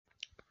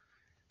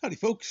Howdy,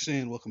 folks,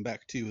 and welcome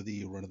back to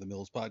the Run of the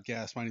Mills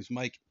podcast. My name is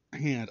Mike,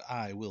 and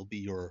I will be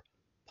your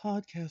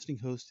podcasting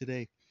host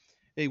today.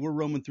 Hey, we're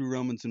roaming through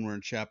Romans, and we're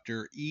in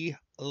chapter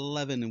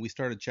 11, and we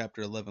started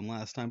chapter 11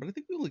 last time, but I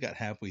think we only got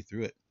halfway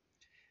through it.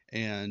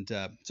 And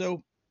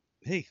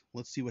hey,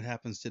 let's see what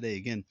happens today.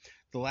 Again,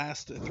 the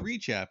last three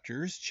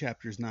chapters,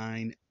 chapters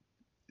 9,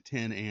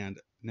 10, and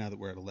now that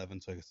we're at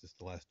 11, so I guess it's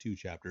the last two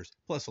chapters,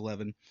 plus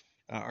 11,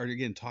 are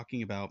again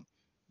talking about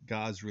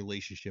God's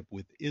relationship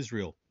with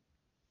Israel.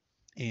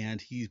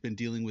 And he's been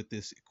dealing with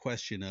this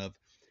question of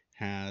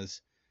has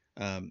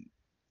um,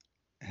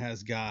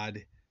 has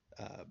God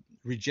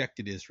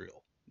rejected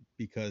Israel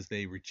because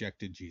they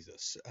rejected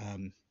Jesus?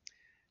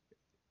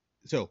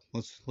 So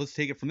let's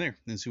take it from there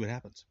and see what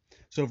happens.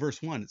 So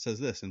verse 1, it says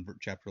this in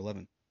chapter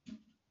 11.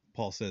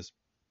 Paul says,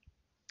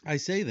 "I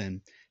say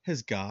then,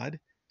 has God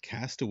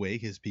cast away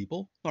his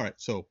people?" All right,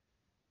 so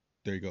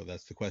there you go.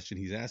 That's the question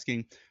he's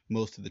asking.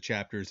 Most of the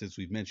chapters, as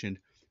we've mentioned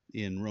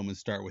in Romans,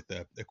 start with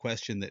a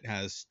question that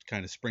has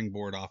kind of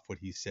springboard off what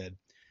he said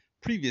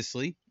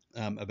previously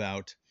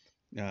about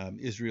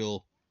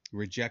Israel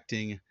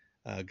rejecting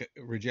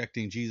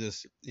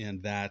Jesus,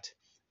 and that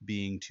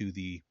being to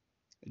the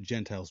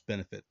Gentiles'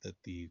 benefit, that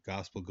the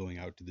gospel going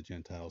out to the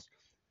Gentiles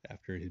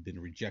after it had been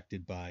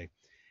rejected by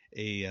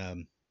a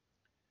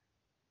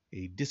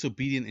a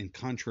disobedient and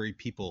contrary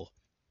people.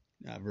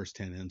 Verse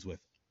 10 ends with.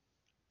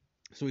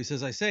 So he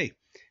says, "I say,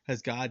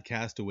 has God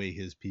cast away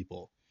his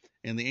people?"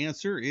 And the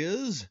answer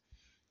is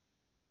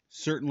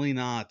certainly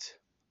not.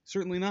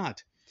 Certainly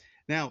not.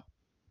 Now,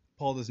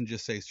 Paul doesn't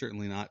just say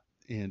certainly not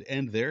and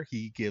end there.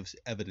 He gives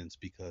evidence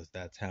because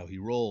that's how he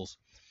rolls.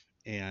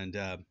 And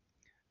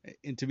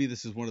and to me,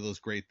 this is one of those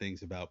great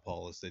things about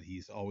Paul, is that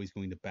he's always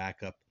going to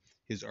back up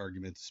his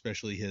arguments,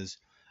 especially his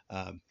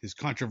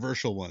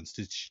controversial ones,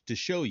 to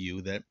show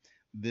you that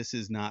this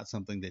is not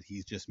something that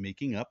he's just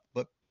making up,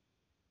 but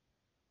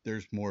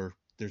there's more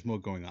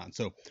going on.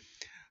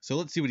 So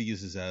let's see what he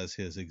uses as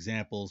his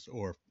examples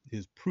or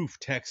his proof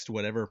text,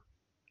 whatever.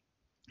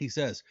 He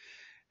says,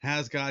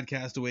 "Has God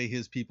cast away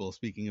his people?"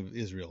 Speaking of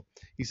Israel,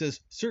 he says,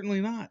 "Certainly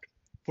not.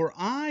 For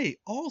I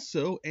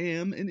also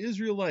am an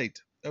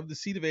Israelite, of the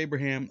seed of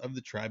Abraham, of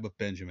the tribe of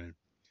Benjamin."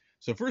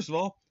 So first of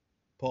all,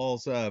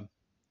 Paul's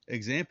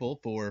example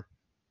for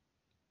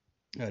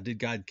did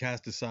God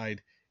cast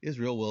aside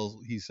Israel?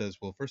 Well, he says,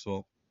 well, first of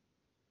all,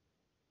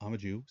 I'm a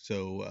Jew,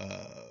 so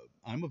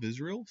I'm of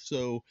Israel.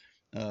 So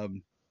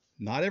um,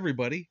 not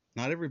everybody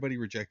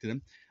rejected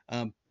him.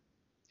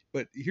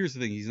 But here's the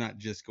thing: he's not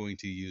just going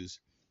to use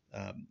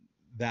um,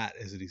 that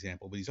as an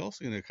example, but he's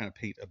also going to kind of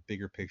paint a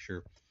bigger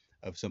picture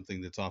of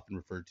something that's often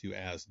referred to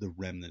as the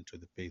remnant, or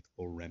the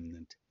faithful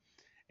remnant.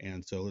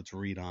 And so let's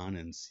read on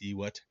and see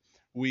what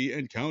we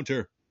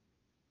encounter.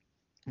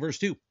 Verse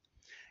 2,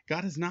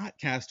 "God has not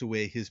cast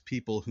away his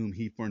people whom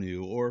he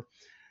foreknew. Or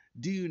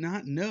do you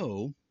not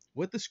know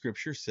what the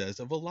scripture says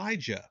of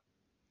Elijah?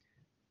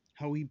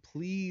 How he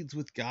pleads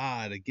with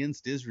God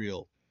against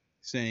Israel,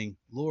 saying,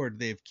 Lord,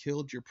 they have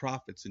killed your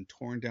prophets and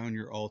torn down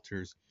your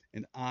altars,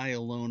 and I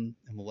alone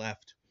am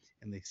left,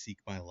 and they seek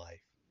my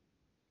life."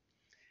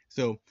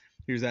 So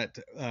here's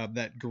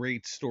that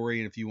great story,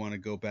 and if you want to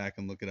go back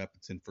and look it up,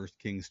 it's in 1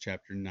 Kings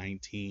chapter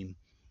 19.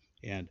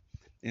 And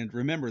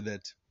remember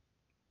that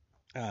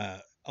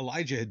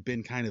Elijah had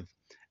been kind of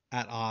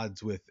at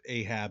odds with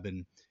Ahab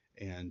and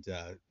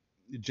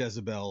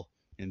Jezebel,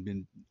 and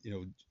been,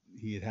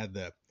 he had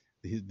the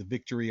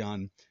victory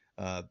on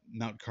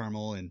Mount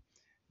Carmel, and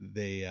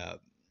they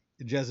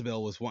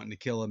Jezebel was wanting to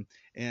kill him,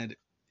 and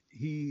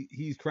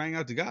he's crying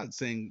out to God,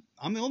 saying,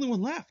 "I'm the only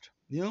one left.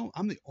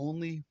 I'm the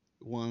only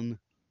one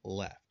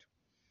left."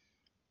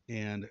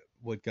 And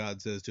what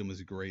God says to him is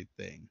a great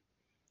thing.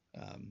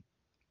 Um,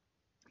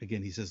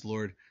 Again, he says,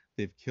 "Lord,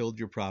 they've killed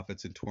your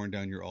prophets and torn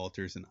down your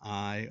altars, and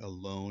I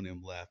alone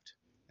am left,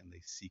 and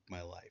they seek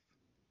my life."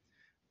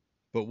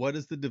 But what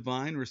does the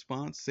divine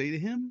response say to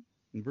him?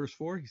 In verse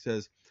 4, he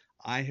says,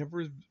 "I have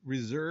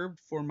reserved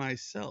for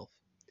myself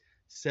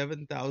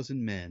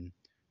 7,000 men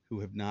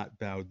who have not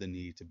bowed the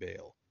knee to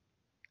Baal."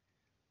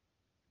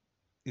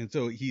 And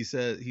so he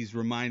says, he's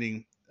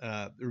reminding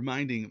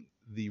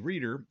the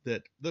reader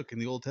that, look, in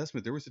the Old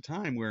Testament, there was a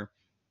time where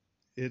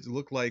it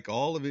looked like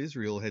all of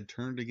Israel had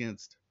turned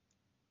against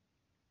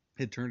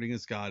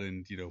God,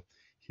 and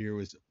here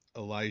was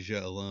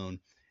Elijah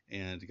alone,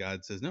 and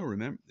God says, "No,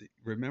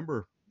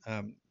 remember,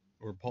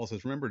 or Paul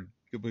says, remember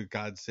what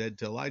God said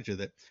to Elijah,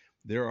 that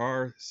there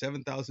are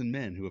 7,000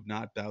 men who have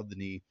not bowed the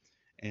knee,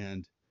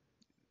 and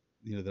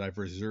that I've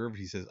reserved."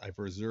 He says, "I've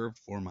reserved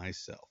for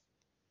myself."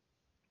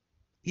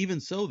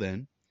 Even so,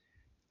 then,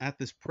 at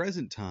this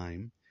present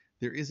time,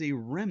 there is a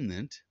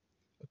remnant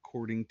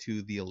according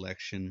to the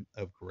election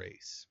of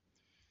grace.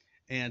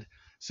 And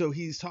so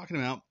he's talking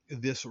about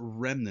this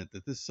remnant,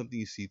 that this is something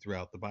you see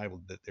throughout the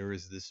Bible, that there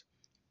is this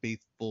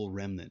faithful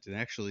remnant. And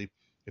actually,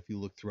 if you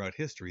look throughout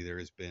history, there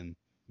has been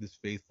this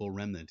faithful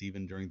remnant,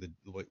 even during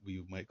what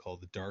we might call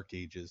the Dark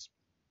Ages,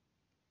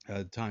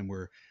 a time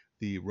where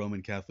the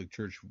Roman Catholic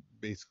Church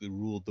basically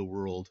ruled the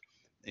world,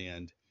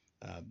 and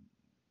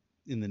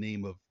in the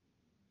name of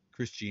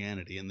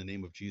Christianity in the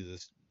name of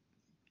Jesus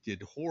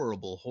did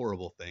horrible,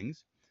 horrible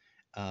things.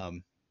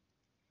 Um,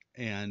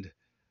 and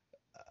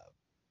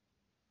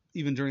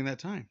even during that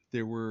time,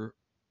 there were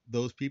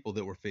those people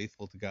that were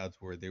faithful to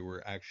God's word. They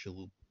were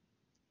actual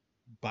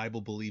Bible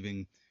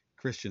believing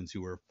Christians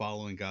who were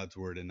following God's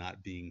word and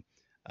not being,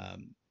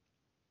 um,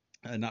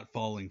 not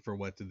falling for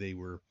what they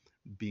were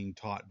being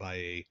taught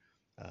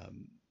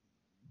um,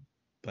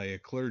 by a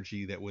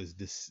clergy that was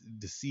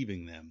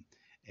deceiving them,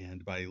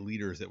 and by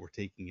leaders that were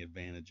taking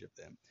advantage of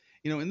them.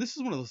 And this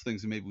is one of those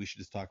things, and maybe we should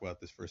just talk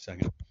about this for a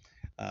second,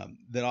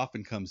 that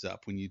often comes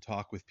up when you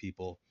talk with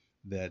people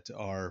that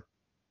are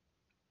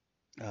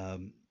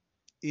um,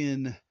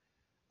 in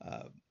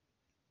uh,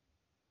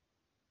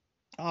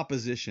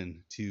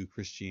 opposition to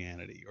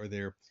Christianity, or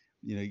they're,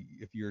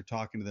 if you're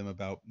talking to them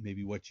about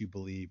maybe what you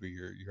believe, or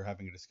you're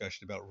having a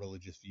discussion about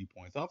religious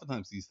viewpoints,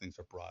 oftentimes these things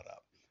are brought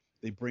up.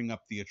 They bring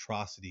up the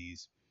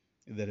atrocities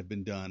that have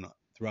been done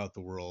throughout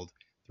the world,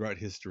 throughout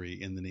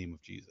history, in the name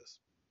of Jesus.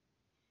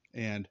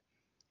 And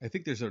I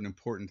think there's an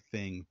important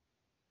thing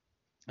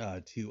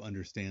to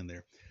understand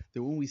there,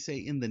 that when we say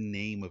in the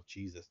name of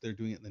Jesus, they're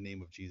doing it in the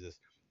name of Jesus.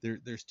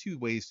 There's two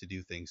ways to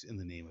do things in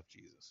the name of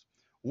Jesus.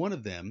 One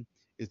of them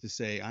is to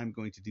say, I'm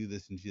going to do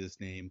this in Jesus'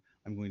 name.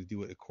 I'm going to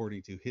do it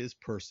according to his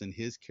person,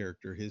 his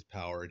character, his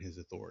power, and his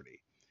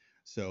authority.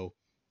 So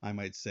I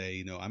might say,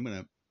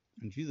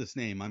 in Jesus'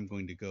 name, I'm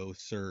going to go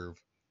serve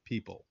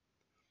people.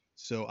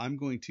 So I'm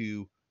going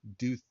to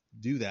do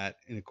that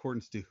in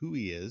accordance to who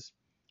he is,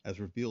 as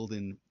revealed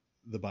in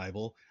the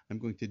Bible. I'm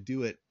going to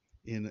do it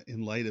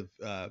in light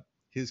of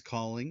his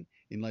calling,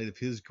 in light of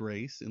his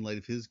grace, in light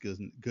of his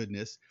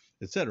goodness,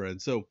 etc.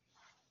 And so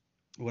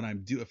when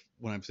I'm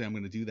saying I'm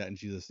going to do that in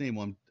Jesus' name,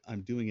 well,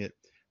 I'm doing it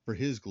for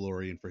his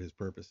glory and for his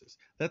purposes.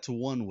 That's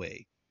one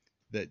way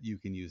that you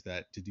can use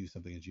that to do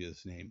something in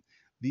Jesus' name.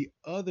 The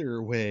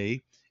other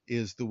way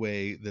is the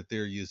way that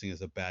they're using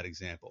as a bad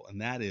example,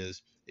 and that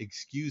is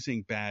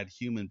excusing bad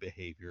human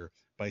behavior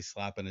by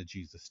slapping a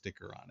Jesus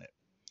sticker on it,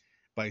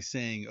 by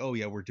saying, oh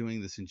yeah, we're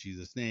doing this in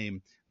Jesus'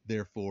 name,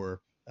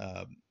 therefore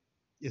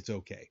it's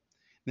okay.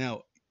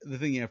 Now, the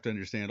thing you have to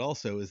understand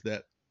also is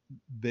that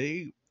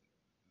the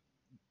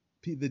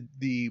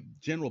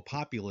general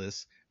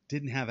populace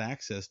didn't have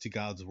access to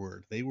God's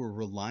word. They were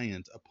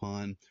reliant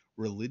upon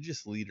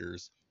religious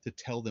leaders to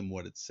tell them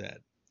what it said.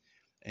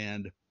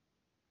 And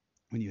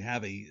when you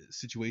have a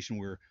situation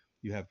where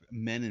you have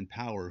men in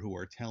power who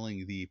are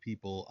telling the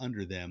people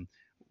under them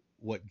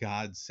what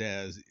God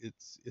says,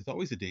 it's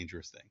always a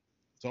dangerous thing.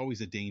 It's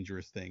always a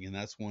dangerous thing. And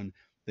that's one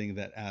thing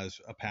that, as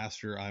a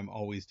pastor, I'm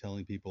always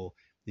telling people,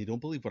 they don't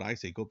believe what I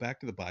say, go back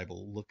to the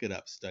Bible, look it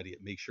up, study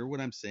it, make sure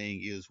what I'm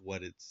saying is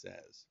what it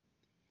says.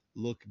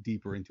 Look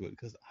deeper into it,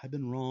 because I've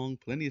been wrong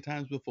plenty of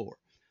times before.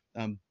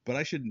 But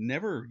I should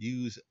never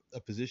use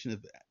a position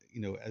of,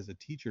 as a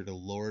teacher, to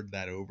lord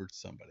that over to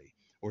somebody,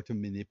 or to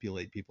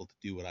manipulate people to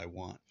do what I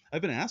want.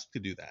 I've been asked to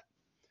do that.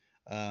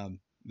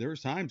 There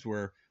was times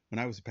where, when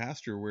I was a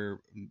pastor, where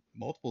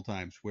multiple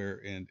times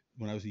and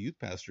when I was a youth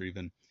pastor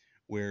even,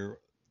 where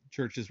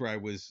churches where I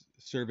was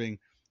serving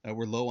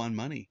were low on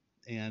money,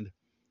 and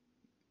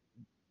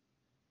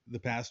the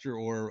pastor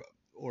or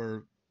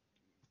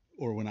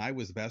when I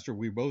was the pastor,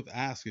 we both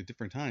asked at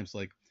different times,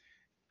 like,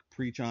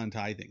 preach on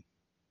tithing.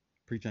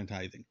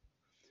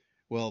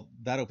 Well,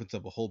 that opens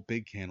up a whole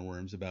big can of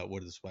worms about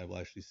what does the Bible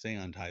actually say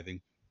on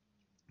tithing.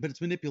 But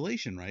it's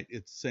manipulation, right?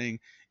 It's saying,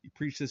 you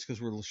preach this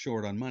because we're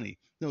short on money.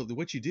 No,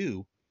 what you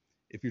do,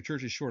 if your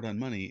church is short on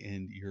money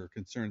and you're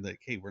concerned that,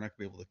 hey, we're not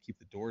going to be able to keep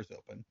the doors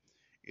open,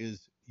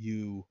 is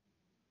you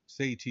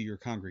say to your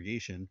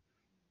congregation,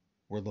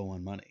 we're low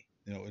on money.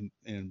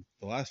 And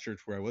the last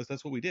church where I was,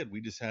 that's what we did.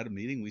 We just had a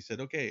meeting. We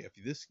said, okay,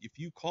 if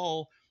you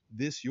call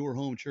this your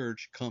home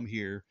church, come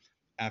here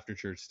after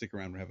church, stick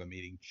around and have a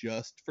meeting,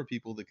 just for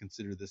people that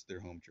consider this their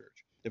home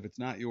church. If it's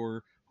not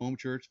your home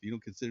church, if you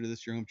don't consider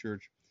this your home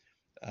church,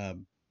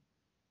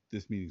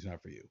 this meeting's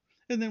not for you.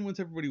 And then once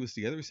everybody was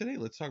together, we said, hey,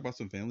 let's talk about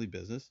some family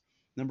business.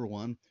 Number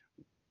one,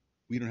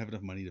 we don't have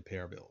enough money to pay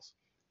our bills.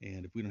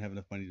 And if we don't have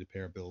enough money to pay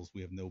our bills,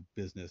 we have no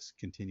business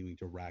continuing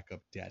to rack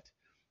up debt.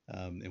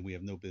 And we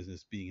have no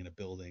business being in a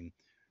building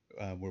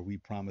where we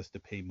promise to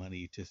pay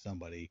money to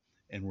somebody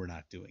and we're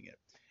not doing it.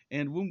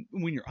 And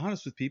when you're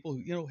honest with people,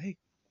 hey,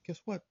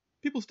 guess what?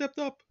 People stepped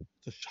up.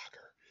 It's a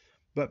shocker.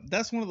 But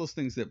that's one of those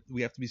things that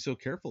we have to be so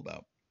careful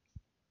about,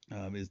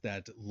 is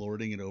that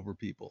lording it over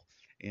people.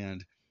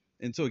 And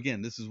so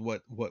again, this is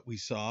what we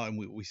saw, and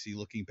what we see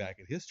looking back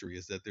at history,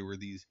 is that there were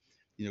these,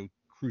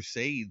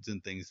 crusades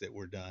and things that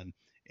were done,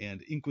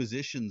 and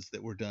inquisitions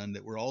that were done,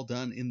 that were all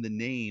done in the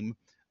name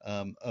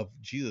of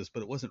Jesus,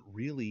 but it wasn't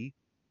really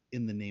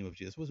in the name of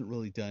Jesus. It wasn't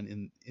really done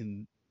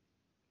in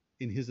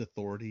his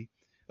authority,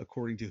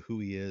 according to who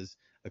he is,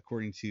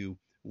 according to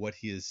what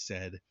he has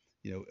said,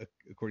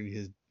 according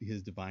to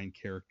his divine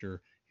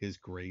character, his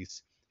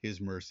grace,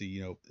 his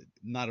mercy,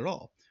 not at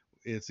all.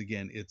 It's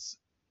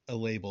a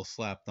label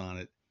slapped on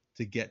it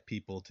to get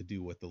people to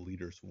do what the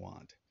leaders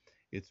want.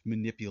 It's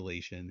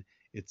manipulation.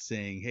 It's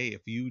saying, hey,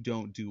 if you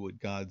don't do what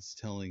God's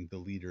telling the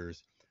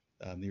leaders,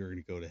 you're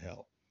going to go to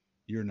hell.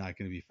 You're not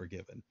going to be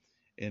forgiven.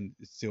 And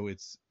so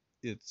it's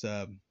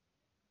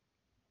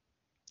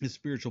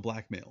spiritual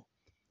blackmail,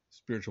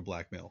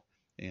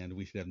 and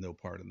we should have no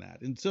part in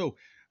that. And so,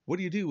 what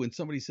do you do when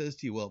somebody says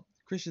to you, "Well,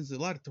 Christians, a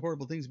lot of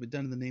horrible things have been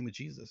done in the name of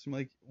Jesus"? I'm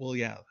like, well,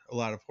 yeah, a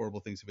lot of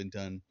horrible things have been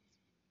done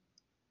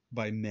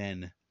by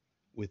men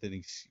with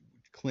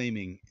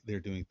claiming they're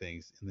doing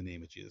things in the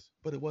name of Jesus,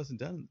 but it wasn't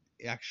done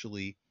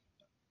actually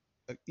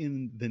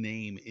in the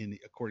name,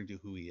 according to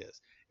who he is.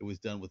 It was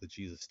done with a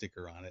Jesus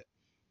sticker on it,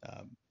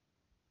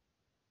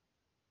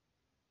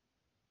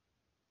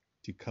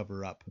 to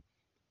cover up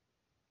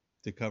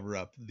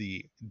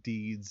the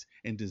deeds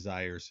and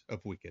desires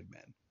of wicked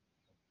men.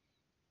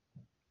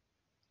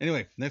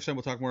 Anyway, next time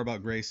we'll talk more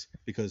about grace,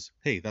 because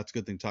hey, that's a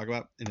good thing to talk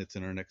about, and it's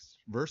in our next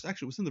verse.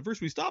 Actually, it was in the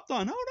verse we stopped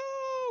on. Oh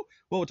no!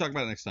 Well, we'll talk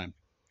about it next time.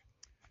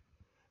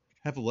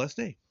 Have a blessed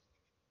day.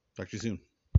 Talk to you soon.